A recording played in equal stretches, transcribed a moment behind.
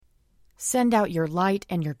Send out your light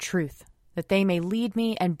and your truth, that they may lead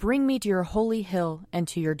me and bring me to your holy hill and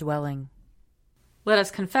to your dwelling. Let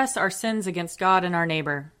us confess our sins against God and our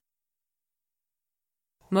neighbor.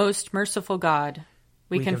 Most merciful God,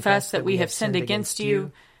 we confess that we have sinned against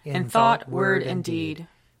you in thought, word, and deed,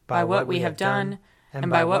 by what we have done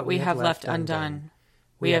and by what we have left undone.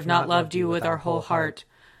 We have not loved you with our whole heart.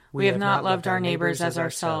 We have not loved our neighbors as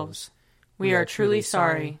ourselves. We are truly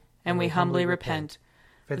sorry, and we humbly repent.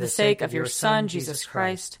 For the sake of your Son, Jesus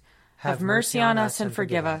Christ, have mercy on us and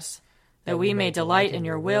forgive us, that we may delight in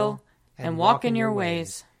your will and walk in your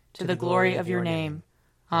ways, to the glory of your name.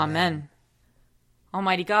 Amen.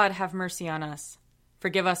 Almighty God, have mercy on us.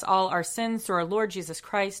 Forgive us all our sins through our Lord Jesus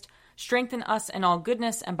Christ. Strengthen us in all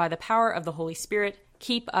goodness, and by the power of the Holy Spirit,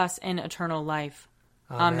 keep us in eternal life.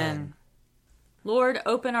 Amen. Lord,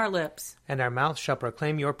 open our lips, and our mouth shall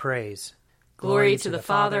proclaim your praise. Glory to the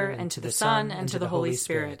Father, and to the Son, and to the Holy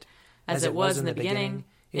Spirit, as it was in the beginning,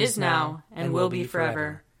 is now, and will be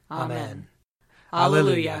forever. Amen.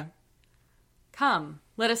 Alleluia. Come,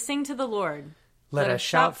 let us sing to the Lord. Let us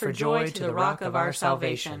shout for joy to the rock of our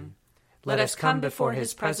salvation. Let us come before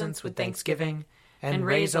his presence with thanksgiving, and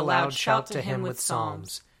raise a loud shout to him with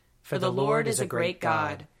psalms. For the Lord is a great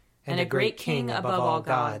God, and a great King above all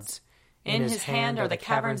gods. In his hand are the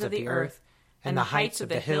caverns of the earth, and the heights of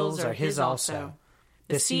the hills are his also.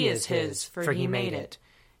 The sea is his, for he made it,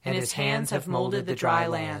 and his hands have molded the dry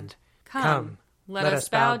land. Come, let us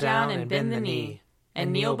bow down and bend the knee,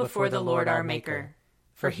 and kneel before the Lord our Maker.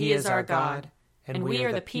 For he is our God, and we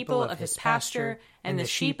are the people of his pasture and the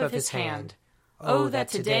sheep of his hand. Oh, that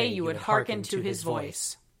today you would hearken to his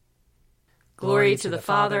voice. Glory to the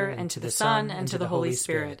Father, and to the Son, and to the Holy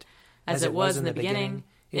Spirit, as it was in the beginning,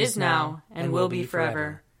 is now, and will be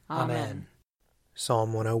forever. Amen.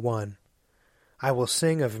 Psalm 101. I will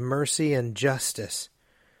sing of mercy and justice.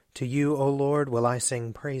 To you, O Lord, will I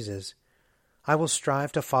sing praises. I will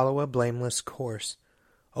strive to follow a blameless course.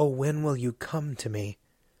 O when will you come to me?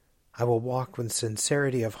 I will walk with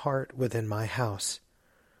sincerity of heart within my house.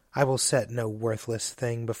 I will set no worthless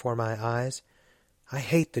thing before my eyes. I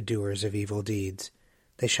hate the doers of evil deeds.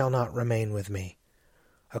 They shall not remain with me.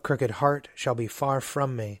 A crooked heart shall be far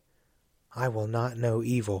from me. I will not know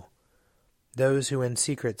evil. Those who in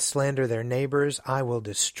secret slander their neighbors I will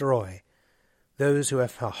destroy. Those who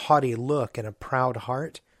have a haughty look and a proud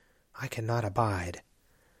heart I cannot abide.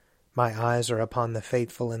 My eyes are upon the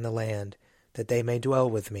faithful in the land, that they may dwell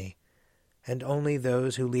with me. And only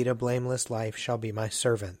those who lead a blameless life shall be my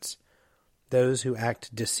servants. Those who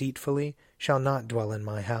act deceitfully shall not dwell in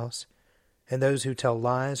my house, and those who tell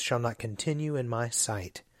lies shall not continue in my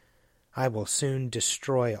sight. I will soon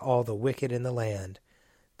destroy all the wicked in the land,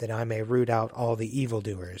 that I may root out all the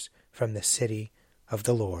evildoers from the city of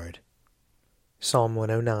the Lord. Psalm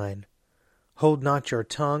 109. Hold not your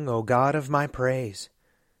tongue, O God of my praise.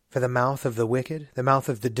 For the mouth of the wicked, the mouth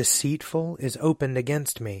of the deceitful, is opened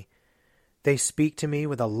against me. They speak to me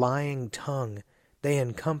with a lying tongue. They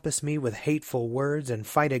encompass me with hateful words and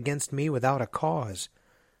fight against me without a cause.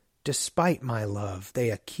 Despite my love, they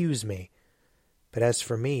accuse me. But as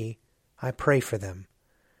for me, I pray for them.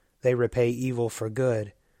 They repay evil for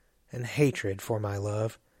good, and hatred for my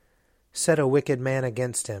love. Set a wicked man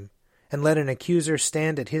against him, and let an accuser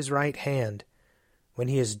stand at his right hand. When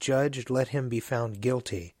he is judged, let him be found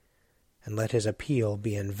guilty, and let his appeal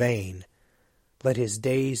be in vain. Let his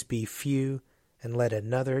days be few, and let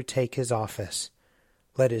another take his office.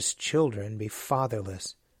 Let his children be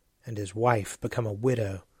fatherless, and his wife become a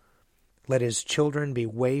widow. Let his children be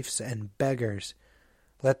waifs and beggars.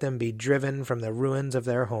 Let them be driven from the ruins of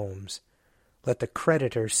their homes. Let the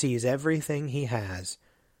creditor seize everything he has.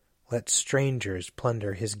 Let strangers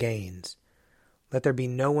plunder his gains. Let there be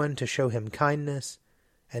no one to show him kindness,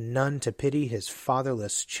 and none to pity his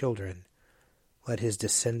fatherless children. Let his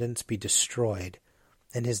descendants be destroyed,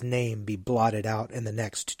 and his name be blotted out in the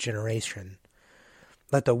next generation.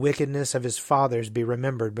 Let the wickedness of his fathers be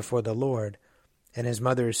remembered before the Lord, and his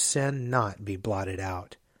mother's sin not be blotted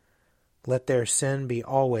out. Let their sin be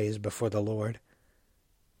always before the Lord,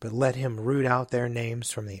 but let him root out their names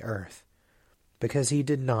from the earth, because he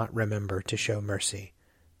did not remember to show mercy,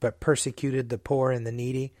 but persecuted the poor and the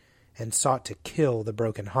needy, and sought to kill the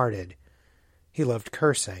broken-hearted. He loved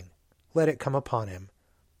cursing. Let it come upon him.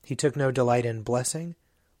 He took no delight in blessing.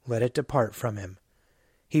 Let it depart from him.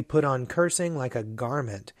 He put on cursing like a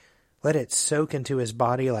garment. Let it soak into his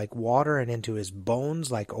body like water, and into his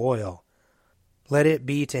bones like oil. Let it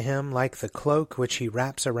be to him like the cloak which he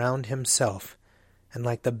wraps around himself, and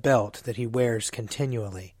like the belt that he wears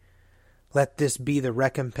continually. Let this be the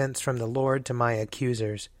recompense from the Lord to my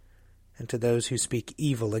accusers, and to those who speak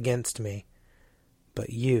evil against me.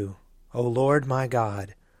 But you, O Lord my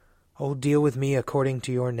God, deal with me according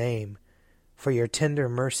to your name. For your tender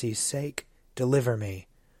mercy's sake, deliver me.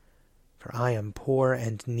 For I am poor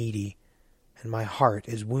and needy, and my heart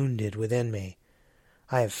is wounded within me.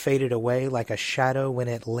 I have faded away like a shadow when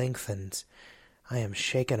it lengthens. I am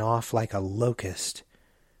shaken off like a locust.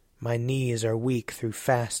 My knees are weak through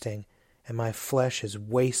fasting, and my flesh is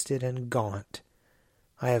wasted and gaunt.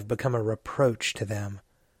 I have become a reproach to them.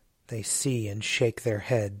 They see and shake their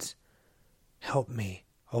heads. Help me,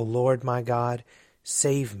 O Lord my God,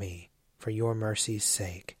 save me for your mercy's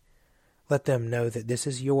sake. Let them know that this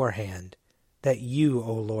is your hand, that you,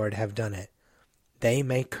 O Lord, have done it. They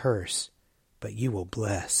may curse, but you will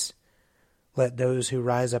bless. Let those who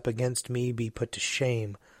rise up against me be put to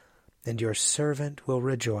shame, and your servant will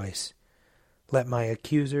rejoice. Let my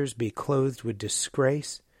accusers be clothed with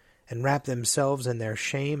disgrace, and wrap themselves in their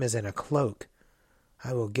shame as in a cloak.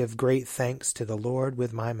 I will give great thanks to the Lord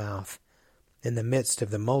with my mouth. In the midst of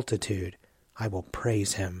the multitude I will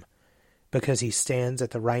praise him, because he stands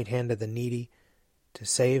at the right hand of the needy to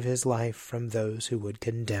save his life from those who would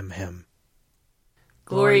condemn him.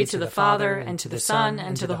 Glory to the Father, and to the Son,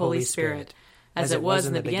 and to the Holy Spirit, as it was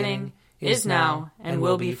in the beginning, is now, and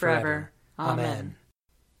will be forever. Amen.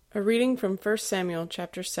 A reading from 1 Samuel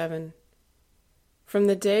chapter 7. From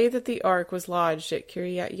the day that the ark was lodged at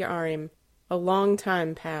Kiriath Yearim, a long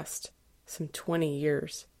time passed, some 20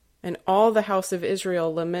 years. And all the house of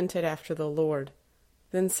Israel lamented after the Lord.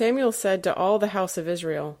 Then Samuel said to all the house of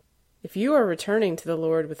Israel, If you are returning to the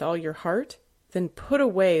Lord with all your heart, then put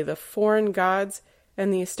away the foreign gods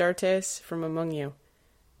and the Astartes from among you.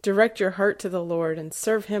 Direct your heart to the Lord and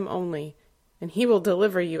serve him only, and he will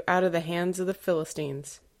deliver you out of the hands of the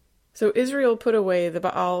Philistines. So Israel put away the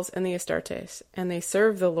Baals and the Astartes, and they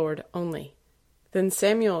served the Lord only. Then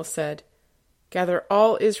Samuel said, Gather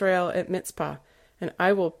all Israel at Mizpah, and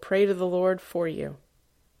I will pray to the Lord for you.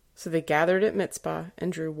 So they gathered at Mizpah,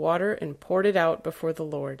 and drew water and poured it out before the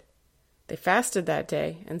Lord. They fasted that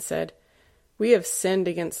day, and said, We have sinned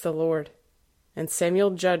against the Lord. And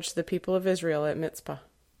Samuel judged the people of Israel at Mizpah.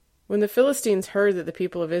 When the Philistines heard that the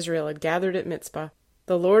people of Israel had gathered at Mizpah,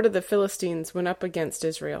 the lord of the Philistines went up against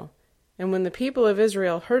Israel. And when the people of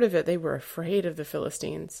Israel heard of it, they were afraid of the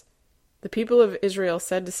Philistines. The people of Israel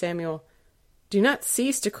said to Samuel, Do not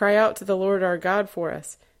cease to cry out to the Lord our God for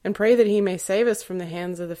us, and pray that he may save us from the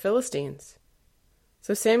hands of the Philistines.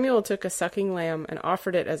 So Samuel took a sucking lamb and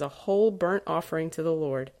offered it as a whole burnt offering to the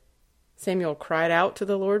Lord. Samuel cried out to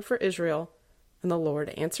the Lord for Israel, and the Lord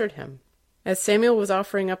answered him. As Samuel was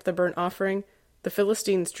offering up the burnt offering, the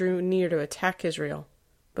Philistines drew near to attack Israel.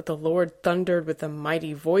 But the Lord thundered with a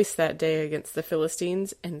mighty voice that day against the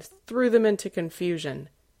Philistines and threw them into confusion,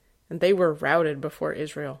 and they were routed before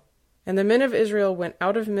Israel. And the men of Israel went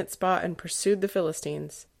out of Mizpah and pursued the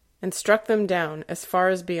Philistines, and struck them down as far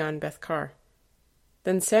as beyond Bethkar.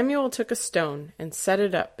 Then Samuel took a stone and set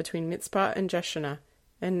it up between Mizpah and Jeshanah,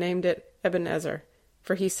 and named it Ebenezer,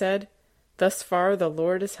 for he said, Thus far the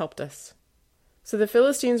Lord has helped us. So the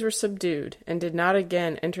Philistines were subdued, and did not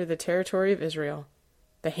again enter the territory of Israel.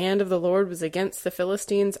 The hand of the Lord was against the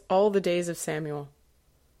Philistines all the days of Samuel.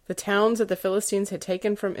 The towns that the Philistines had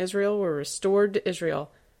taken from Israel were restored to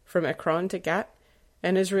Israel, from Ekron to Gat,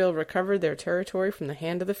 and Israel recovered their territory from the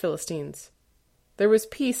hand of the Philistines. There was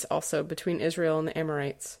peace also between Israel and the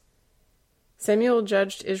Amorites. Samuel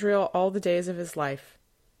judged Israel all the days of his life.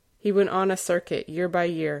 He went on a circuit year by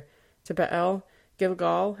year to Baal,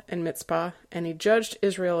 Gilgal, and Mizpah, and he judged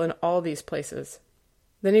Israel in all these places.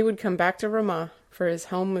 Then he would come back to Ramah, for his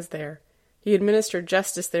home was there. He administered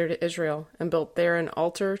justice there to Israel, and built there an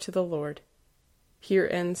altar to the Lord. Here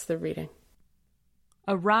ends the reading.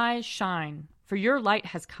 Arise, shine, for your light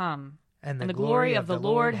has come, and the glory of the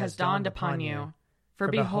Lord has dawned upon you. For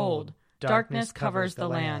behold, darkness covers the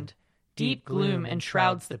land, deep gloom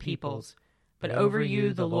enshrouds the peoples. But over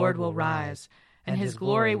you the Lord will rise, and his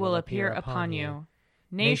glory will appear upon you.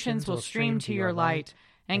 Nations will stream to your light,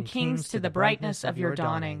 and kings to the brightness of your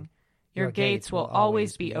dawning. Your gates will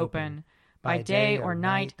always be open. By day or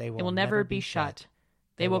night they will never be shut.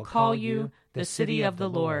 They will call you the city of the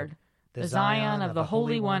Lord, the Zion of the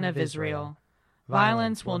Holy One of Israel.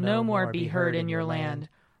 Violence will no more be heard in your land,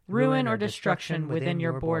 ruin or destruction within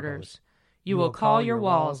your borders. You will call your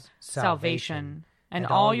walls salvation, and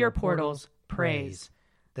all your portals praise.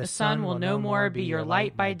 The sun will no more be your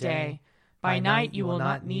light by day. By night you will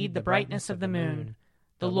not need the brightness of the moon.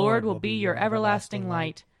 The Lord will be your everlasting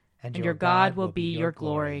light, and your God will be your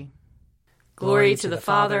glory. Glory to the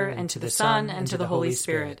Father, and to the Son, and to the Holy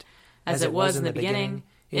Spirit, as it was in the beginning,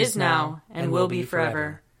 is now, and will be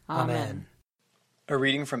forever. Amen. A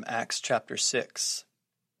reading from Acts chapter 6.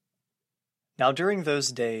 Now during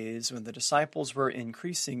those days, when the disciples were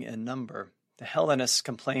increasing in number, the Hellenists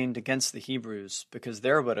complained against the Hebrews because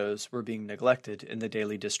their widows were being neglected in the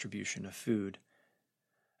daily distribution of food.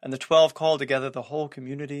 And the 12 called together the whole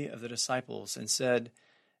community of the disciples and said,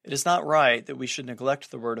 "It is not right that we should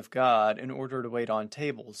neglect the word of God in order to wait on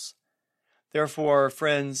tables. Therefore,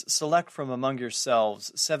 friends, select from among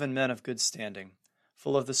yourselves 7 men of good standing,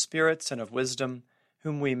 full of the spirits and of wisdom,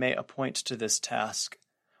 whom we may appoint to this task,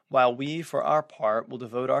 while we, for our part, will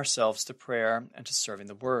devote ourselves to prayer and to serving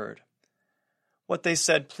the word." What they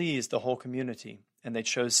said pleased the whole community, and they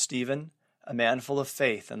chose Stephen, a man full of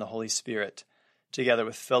faith and the Holy Spirit, together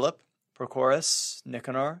with Philip, Prochorus,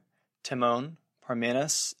 Nicanor, Timon,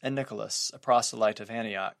 Parmenas, and Nicholas, a proselyte of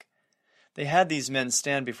Antioch. They had these men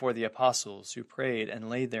stand before the apostles, who prayed and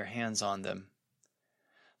laid their hands on them.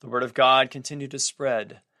 The word of God continued to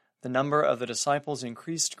spread. The number of the disciples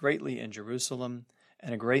increased greatly in Jerusalem,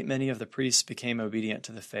 and a great many of the priests became obedient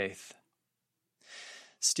to the faith.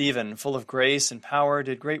 Stephen, full of grace and power,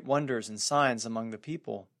 did great wonders and signs among the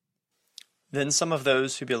people. Then some of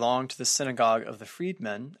those who belonged to the synagogue of the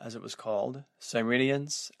freedmen, as it was called,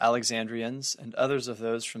 Cyrenians, Alexandrians, and others of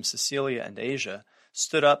those from Cilicia and Asia,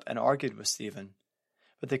 stood up and argued with Stephen.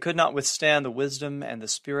 But they could not withstand the wisdom and the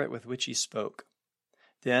spirit with which he spoke.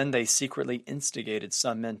 Then they secretly instigated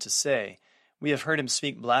some men to say, "We have heard him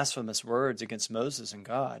speak blasphemous words against Moses and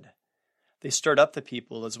God." They stirred up the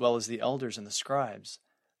people as well as the elders and the scribes.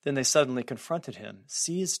 Then they suddenly confronted him,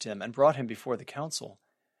 seized him, and brought him before the council.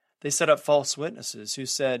 They set up false witnesses who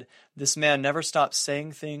said, "This man never stops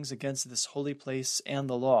saying things against this holy place and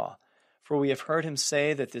the law, for we have heard him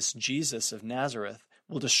say that this Jesus of Nazareth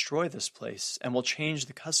will destroy this place and will change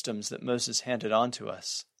the customs that Moses handed on to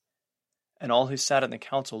us." And all who sat in the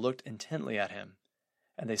council looked intently at him,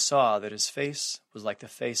 and they saw that his face was like the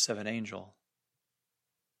face of an angel.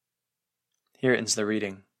 Here ends the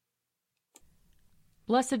reading.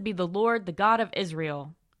 Blessed be the Lord, the God of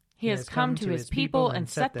Israel. He has come to his people and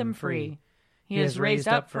set them free. He has raised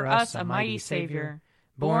up for us a mighty Savior,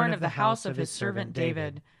 born of the house of his servant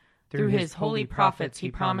David. Through his holy prophets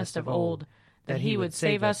he promised of old that he would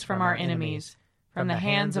save us from our enemies, from the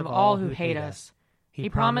hands of all who hate us. He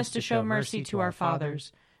promised to show mercy to our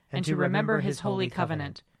fathers, and to remember his holy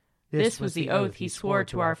covenant. This was the oath he swore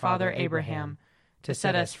to our father Abraham, to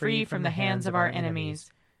set us free from the hands of our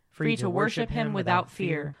enemies, free to worship him without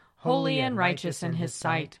fear, holy and righteous in his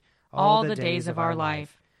sight, all the days of our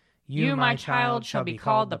life. You, my child, shall be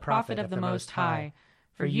called the prophet of the Most High,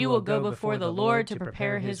 for you will go before the Lord to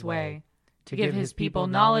prepare his way, to give his people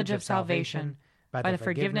knowledge of salvation by the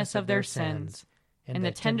forgiveness of their sins. In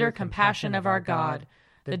the tender compassion of our God,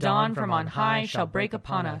 the dawn from on high shall break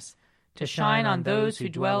upon us, to shine on those who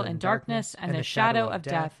dwell in darkness and the shadow of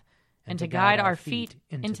death, and to guide our feet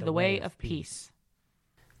into the way of peace.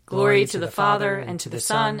 Glory to the Father, and to the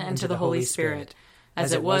Son, and to the Holy Spirit,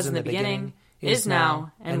 as it was in the beginning, is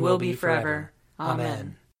now, and will be forever.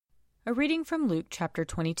 Amen. A reading from Luke chapter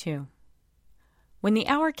 22. When the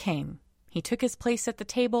hour came, he took his place at the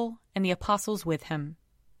table, and the apostles with him.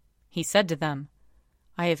 He said to them,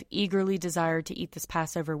 "I have eagerly desired to eat this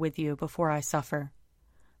Passover with you before I suffer.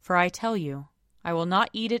 For I tell you, I will not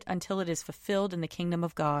eat it until it is fulfilled in the kingdom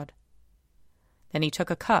of God." Then he took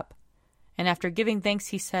a cup, and after giving thanks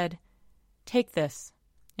he said, "Take this,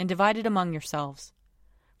 and divide it among yourselves.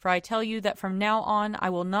 For I tell you that from now on I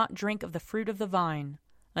will not drink of the fruit of the vine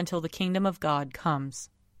until the kingdom of God comes."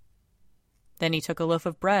 Then he took a loaf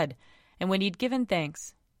of bread, and when he had given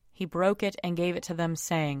thanks, he broke it and gave it to them,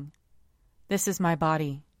 saying, "This is my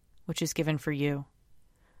body, which is given for you.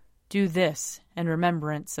 Do this in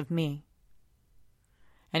remembrance of me."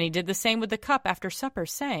 And he did the same with the cup after supper,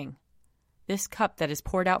 saying, "This cup that is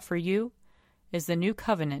poured out for you is the new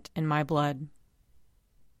covenant in my blood.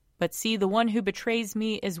 But see, the one who betrays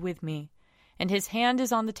me is with me, and his hand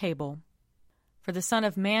is on the table. For the Son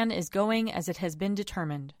of Man is going as it has been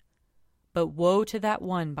determined, but woe to that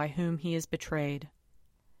one by whom he is betrayed."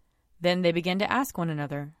 Then they began to ask one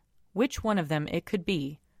another which one of them it could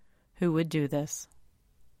be who would do this.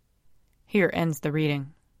 Here ends the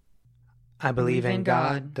reading. I believe in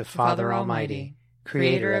God, the Father Almighty,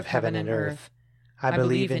 creator of heaven and earth. I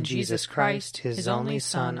believe in Jesus Christ, his only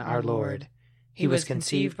Son, our Lord. He was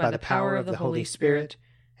conceived by the power of the Holy Spirit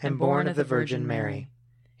and born of the Virgin Mary.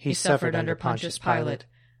 He suffered under Pontius Pilate,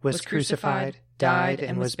 was crucified, died,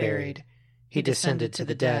 and was buried. He descended to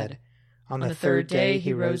the dead. On the third day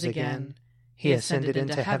he rose again. He ascended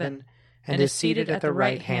into heaven and is seated at the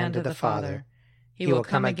right hand of the Father. He will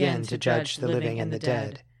come again to judge the living and the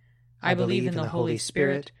dead. I believe in the Holy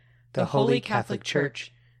Spirit, the Holy Catholic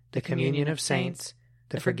Church, the communion of saints,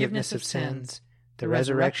 the forgiveness of sins, the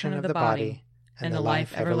resurrection of the body, and the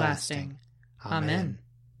life everlasting. Amen.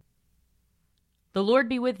 The Lord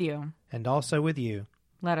be with you. And also with you.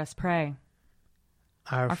 Let us pray.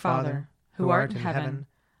 Our Father, who art in heaven,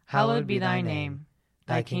 hallowed be thy name.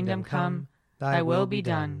 Thy kingdom come, thy will be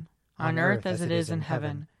done, on earth as it is in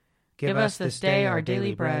heaven. Give us this day our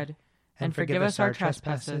daily bread, and forgive us our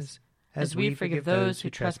trespasses, as we forgive those who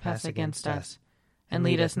trespass against us. And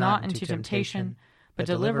lead us not into temptation, but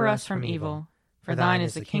deliver us from evil. For thine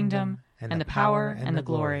is the kingdom, and the power, and the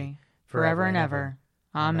glory, forever and ever.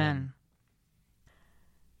 Amen.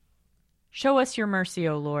 Show us your mercy,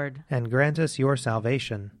 O Lord. and grant us your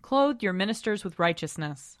salvation. Clothe your ministers with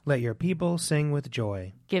righteousness. Let your people sing with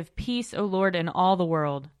joy. Give peace, O Lord, in all the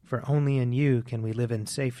world. For only in you can we live in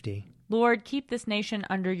safety. Lord, keep this nation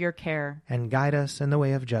under your care. And guide us in the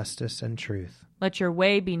way of justice and truth. Let your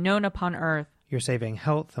way be known upon earth. Your saving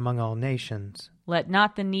health among all nations. Let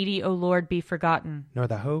not the needy, O Lord, be forgotten. Nor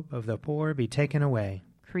the hope of the poor be taken away.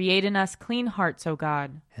 Create in us clean hearts, O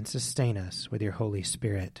God. And sustain us with your Holy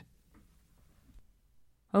Spirit.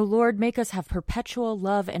 O Lord, make us have perpetual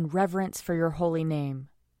love and reverence for your holy name.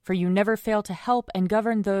 For you never fail to help and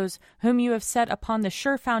govern those whom you have set upon the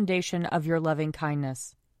sure foundation of your loving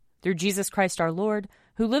kindness. Through Jesus Christ our Lord,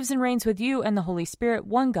 who lives and reigns with you and the Holy Spirit,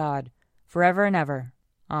 one God, forever and ever.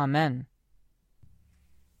 Amen.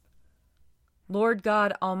 Lord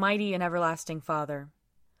God, almighty and everlasting Father,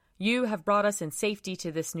 you have brought us in safety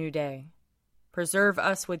to this new day. Preserve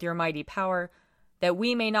us with your mighty power, that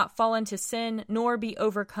we may not fall into sin nor be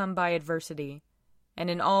overcome by adversity. And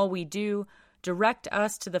in all we do, direct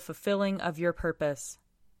us to the fulfilling of your purpose.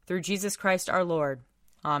 Through Jesus Christ our Lord.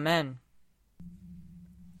 Amen.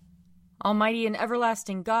 Almighty and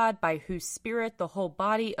everlasting God, by whose Spirit the whole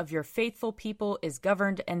body of your faithful people is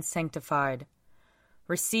governed and sanctified,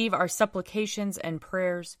 receive our supplications and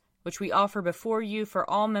prayers, which we offer before you for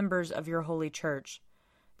all members of your holy church,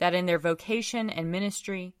 that in their vocation and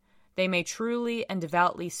ministry they may truly and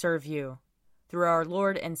devoutly serve you. Through our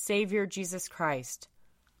Lord and Savior Jesus Christ.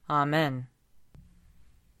 Amen.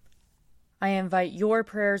 I invite your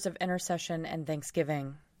prayers of intercession and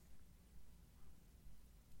thanksgiving.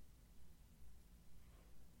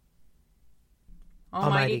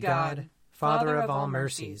 Almighty God, Father of all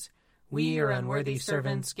mercies, we, your unworthy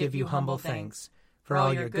servants, give you humble thanks for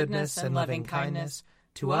all your goodness and loving kindness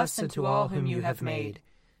to us and to all whom you have made.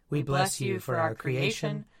 We bless you for our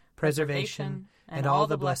creation, preservation, and all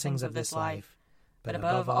the blessings of this life, but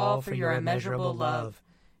above all for your immeasurable love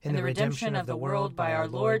in the redemption of the world by our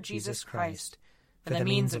Lord Jesus Christ, for the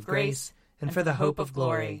means of grace and for the hope of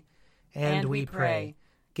glory. And we pray,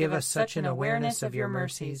 give us such an awareness of your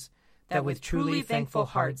mercies that with truly thankful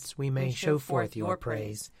hearts we may show forth your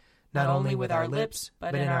praise, not only with our lips,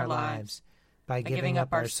 but in our lives, by giving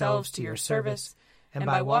up ourselves to your service, and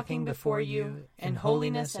by walking before you in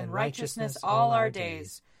holiness and righteousness all our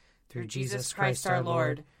days, through Jesus Christ our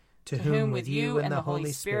Lord, to whom with you and the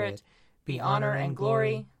Holy Spirit be honor and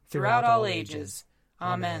glory throughout all ages.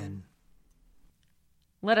 Amen.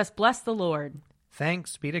 Let us bless the Lord.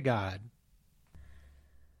 Thanks be to God.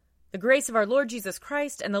 The grace of our Lord Jesus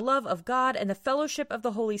Christ and the love of God and the fellowship of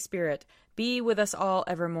the Holy Spirit be with us all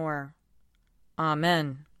evermore.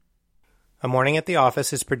 Amen. A Morning at the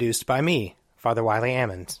Office is produced by me, Father Wiley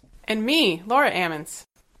Ammons. And me, Laura Ammons.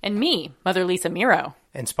 And me, Mother Lisa Meirow.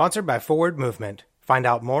 And sponsored by Forward Movement. Find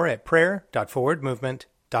out more at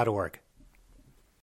prayer.forwardmovement.org.